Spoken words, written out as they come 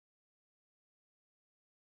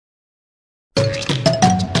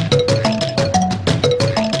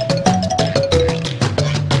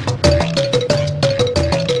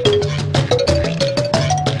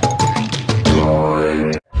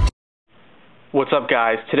What's up,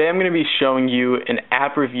 guys? Today I'm going to be showing you an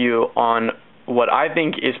app review on what I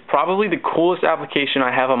think is probably the coolest application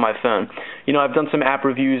I have on my phone. You know, I've done some app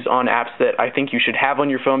reviews on apps that I think you should have on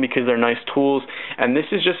your phone because they're nice tools, and this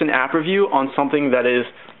is just an app review on something that is,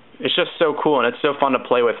 it's just so cool and it's so fun to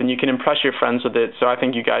play with, and you can impress your friends with it, so I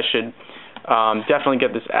think you guys should definitely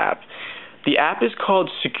get this app. The app is called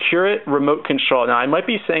SECuRET RemoteControl. Now, I might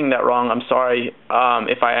be saying that wrong. I'm sorry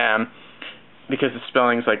if I am, because the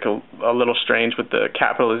spelling's like a little strange with the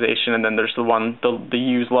capitalization, and then there's the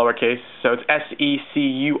U's lowercase. So it's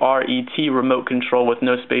SECuRET remote control with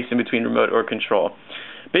no space in between remote or control.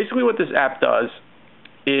 Basically what this app does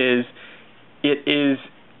is it is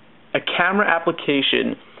a camera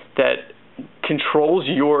application that controls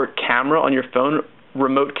your camera on your phone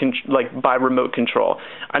by remote control.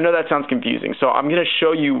 I know that sounds confusing, so I'm going to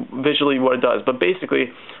show you visually what it does. But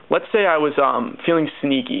basically, let's say I was feeling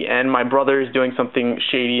sneaky and my brother is doing something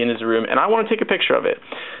shady in his room and I want to take a picture of it.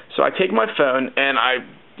 So I take my phone and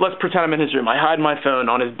let's pretend I'm in his room. I hide my phone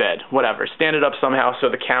on his bed, whatever. Stand it up somehow so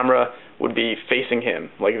the camera would be facing him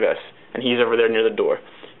like this, and he's over there near the door.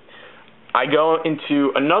 I go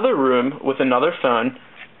into another room with another phone.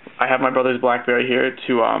 I have my brother's BlackBerry here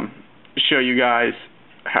to show you guys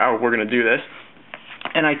how we're going to do this.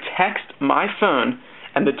 And I text my phone,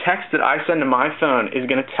 and the text that I send to my phone is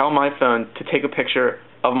going to tell my phone to take a picture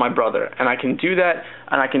of my brother. And I can do that,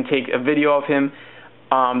 and I can take a video of him.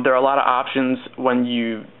 There are a lot of options when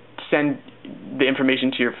you send the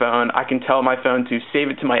information to your phone. I can tell my phone to save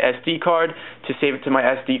it to my SD card,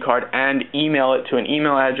 and email it to an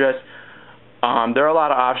email address. There are a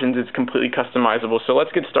lot of options. It's completely customizable. So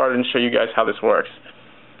let's get started and show you guys how this works.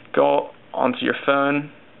 Go onto your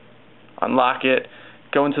phone, unlock it,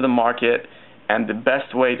 go into the market, and the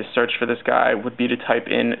best way to search for this guy would be to type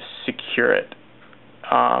in SECuRET.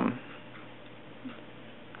 I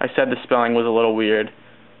said the spelling was a little weird.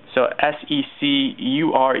 So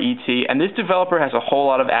SECuRET, and this developer has a whole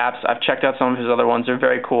lot of apps. I've checked out some of his other ones. They're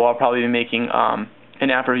very cool. I'll probably be making an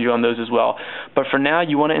app review on those as well. But for now,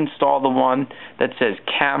 you want to install the one that says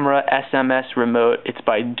Camera SMS Remote. It's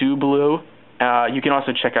by DoBlue. You can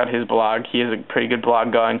also check out his blog. He has a pretty good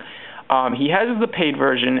blog going. He has the paid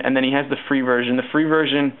version, and then he has the free version. The free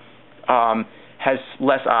version has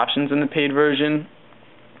less options than the paid version,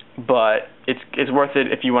 but it's worth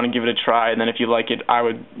it if you want to give it a try. And then if you like it, I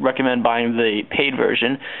would recommend buying the paid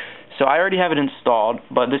version. So I already have it installed,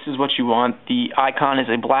 but this is what you want. The icon is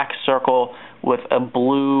a black circle with a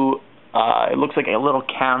blue, it looks like a little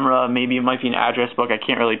camera. Maybe it might be an address book. I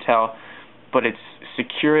can't really tell, but it's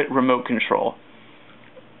SECuRET Remote Control.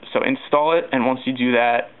 So install it, and once you do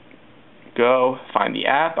that, go find the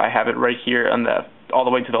app. I have it right here on all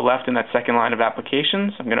the way to the left in that second line of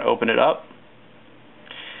applications. I'm going to open it up,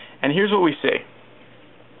 and here's what we see.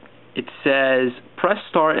 It says, press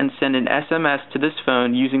start and send an SMS to this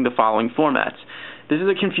phone using the following formats. This is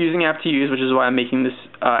a confusing app to use, which is why I'm making this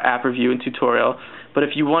app review and tutorial. But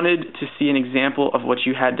if you wanted to see an example of what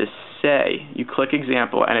you had to say, you click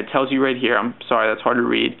example, and it tells you right here, I'm sorry, that's hard to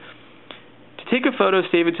read, to take a photo,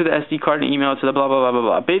 save it to the SD card, and email it to the blah, blah, blah, blah,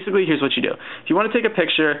 blah. Basically, here's what you do. If you want to take a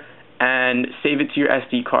picture and save it to your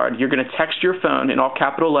SD card, you're going to text your phone in all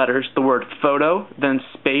capital letters, the word photo, then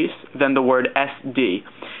space, then the word SD.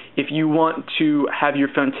 If you want to have your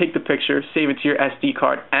phone take the picture, save it to your SD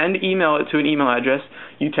card, and email it to an email address,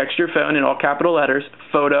 you text your phone in all capital letters,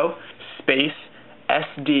 photo, space,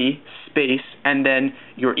 SD, space, and then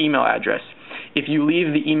your email address. If you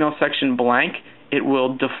leave the email section blank, it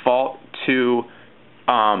will default to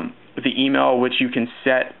the email which you can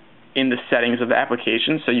set in the settings of the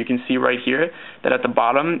application. So you can see right here that at the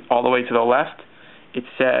bottom, all the way to the left, it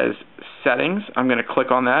says settings. I'm going to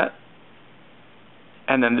click on that,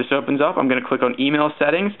 and then this opens up. I'm going to click on email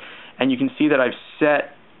settings, and you can see that I've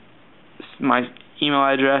set my email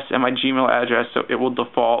address and my Gmail address, so it will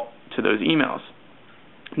default to those emails.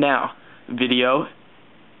 Now, video,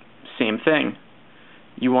 same thing.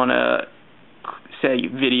 You want to say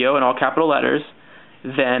video in all capital letters,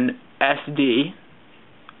 then SD,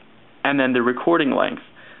 and then the recording length.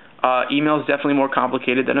 Email is definitely more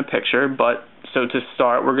complicated than a picture, but so to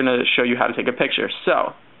start, we're going to show you how to take a picture.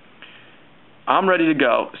 So I'm ready to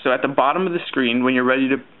go. So at the bottom of the screen, when you're ready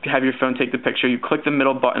to have your phone take the picture, you click the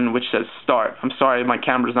middle button which says start. I'm sorry, my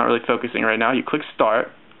camera's not really focusing right now. You click start,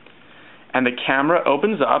 and the camera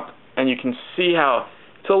opens up, and you can see how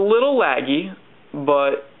it's a little laggy,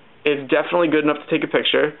 but it's definitely good enough to take a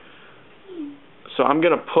picture. So I'm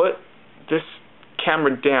going to put this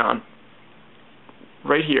camera down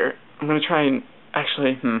right here. I'm going to try and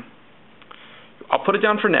I'll put it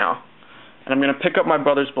down for now, and I'm going to pick up my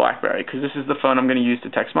brother's BlackBerry because this is the phone I'm going to use to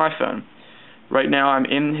text my phone. Right now I'm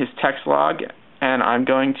in his text log, and I'm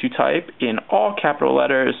going to type in all capital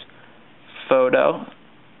letters, photo.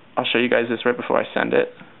 I'll show you guys this right before I send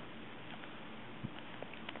it.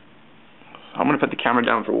 I'm going to put the camera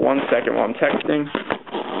down for 1 second while I'm texting.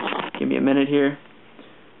 Give me a minute here.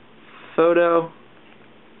 Photo,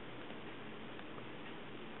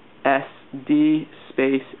 SD,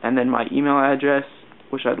 space, and then my email address,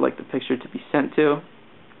 which I'd like the picture to be sent to.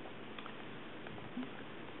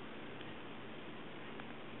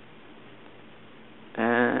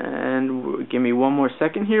 And give me 1 more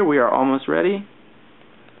second here. We are almost ready.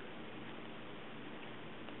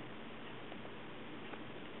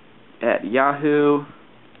 At yahoo.com.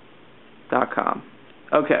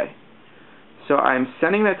 Okay, so I'm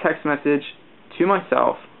sending that text message to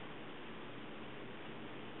myself.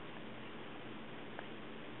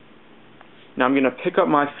 Now I'm going to pick up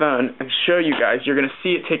my phone and show you guys. You're going to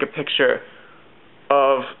see it take a picture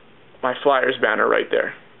of my Flyers banner right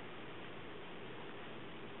there.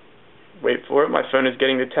 Wait for it. My phone is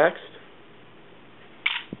getting the text.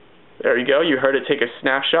 There you go. You heard it take a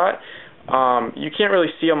snapshot. You can't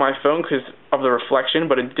really see on my phone because of the reflection,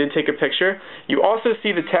 but it did take a picture. You also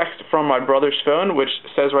see the text from my brother's phone, which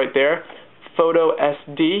says right there, photo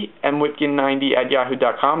SD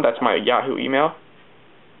mwitkin90@yahoo.com. That's my Yahoo email.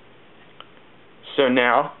 So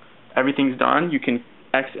now everything's done. You can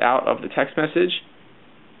X out of the text message.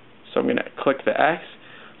 So I'm going to click the X.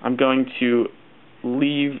 I'm going to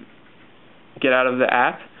get out of the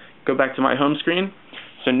app, go back to my home screen.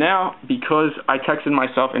 So now, because I texted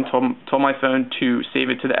myself and told my phone to save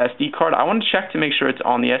it to the SD card, I want to check to make sure it's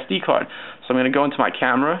on the SD card. So I'm going to go into my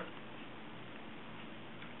camera,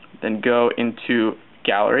 then go into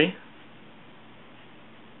gallery,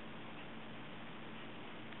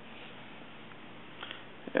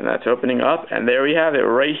 and that's opening up, and there we have it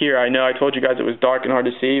right here. I know I told you guys it was dark and hard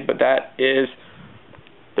to see, but there's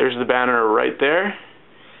the banner right there.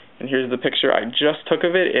 And here's the picture I just took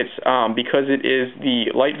of it. It's because it is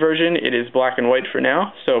the light version, it is black and white for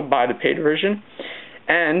now, so buy the paid version.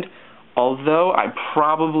 And although I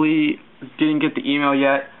probably didn't get the email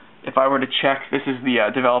yet, if I were to check, this is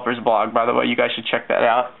the developer's blog, by the way, you guys should check that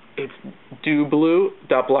out. It's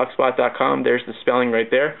doblue.blogspot.com. There's the spelling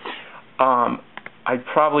right there. I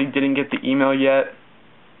probably didn't get the email yet.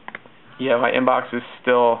 Yeah, my inbox is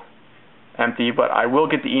still empty, but I will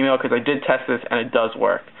get the email because I did test this and it does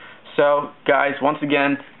work. So, guys, once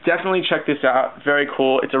again, definitely check this out. Very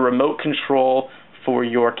cool. It's a remote control for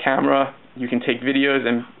your camera. You can take videos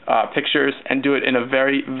and pictures and do it in a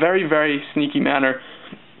very, very, very sneaky manner.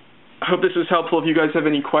 I hope this was helpful. If you guys have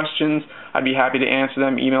any questions, I'd be happy to answer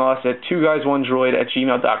them. Email us at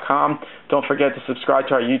 2guys1droid@gmail.com. Don't forget to subscribe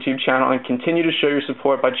to our YouTube channel and continue to show your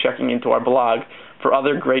support by checking into our blog for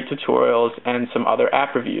other great tutorials and some other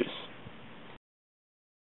app reviews.